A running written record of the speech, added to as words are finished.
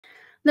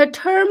The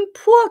term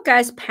poor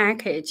guy's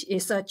package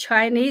is a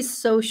Chinese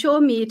social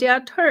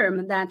media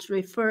term that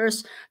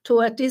refers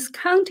to a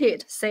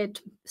discounted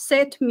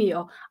set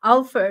meal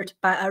offered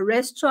by a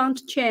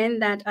restaurant chain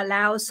that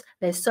allows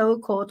the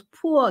so-called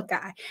poor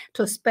guy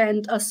to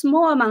spend a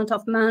small amount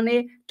of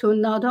money to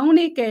not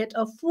only get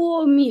a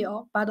full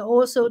meal, but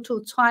also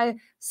to try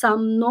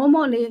some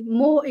normally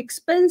more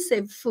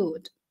expensive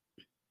food.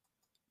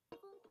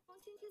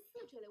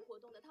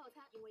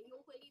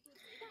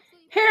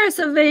 Here's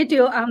a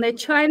video on the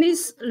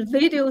Chinese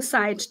video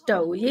site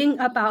Douyin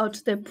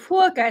about the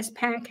poor guy's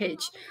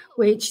package,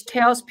 which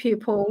tells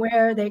people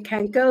where they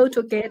can go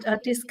to get a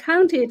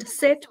discounted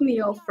set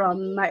meal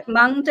from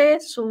Monday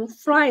through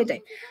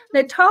Friday.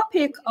 The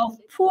topic of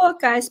poor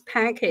guy's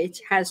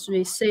package has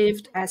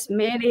received as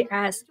many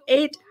as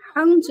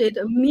 800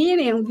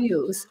 million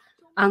views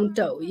on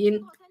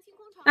Douyin.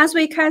 As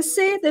we can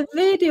see, the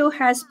video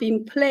has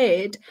been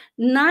played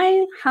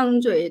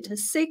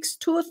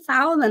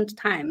 962,000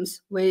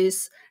 times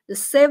with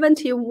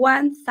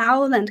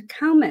 71,000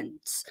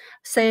 comments,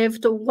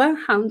 saved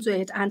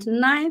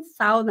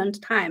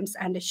 109,000 times,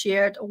 and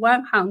shared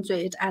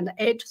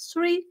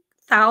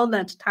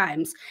 183,000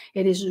 times.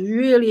 It is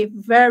really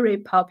very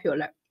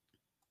popular.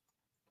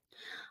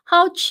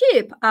 How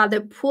cheap are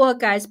the poor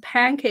guy's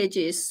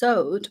packages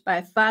sold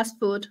by fast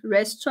food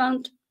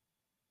restaurants?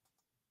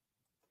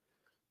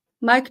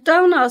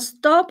 McDonald's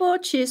double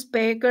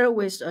cheeseburger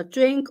with a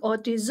drink or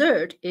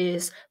dessert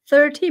is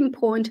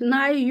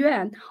 13.9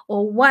 yuan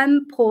or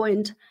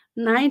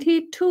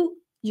 $1.92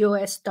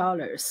 US.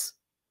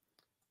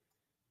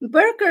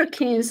 Burger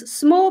King's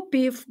small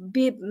beef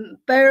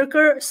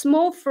burger,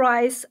 small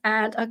fries,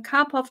 and a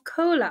cup of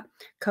cola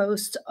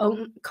costs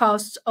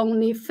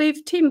only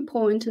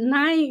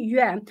 15.9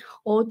 yuan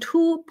or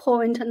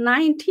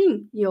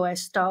 $2.19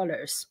 US.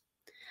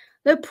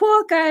 The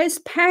poor guy's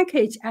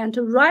package at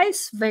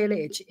Rice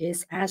Village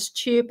is as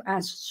cheap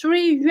as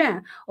 3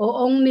 yuan or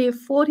only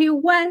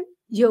 41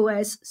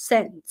 US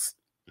cents.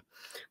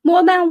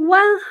 More than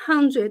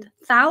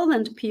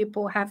 100,000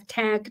 people have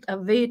tagged a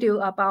video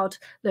about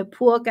the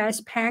poor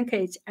guy's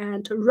package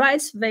at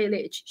Rice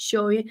Village,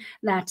 showing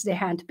that they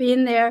had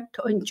been there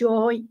to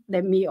enjoy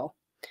the meal.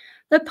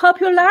 The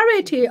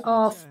popularity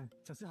of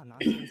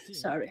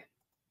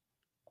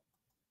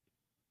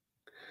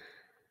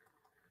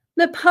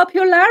The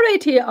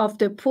popularity of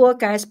the poor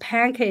guy's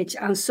package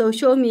on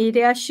social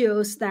media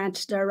shows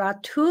that there are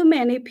too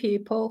many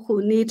people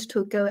who need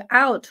to go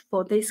out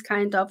for this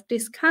kind of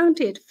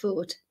discounted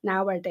food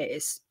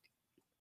nowadays.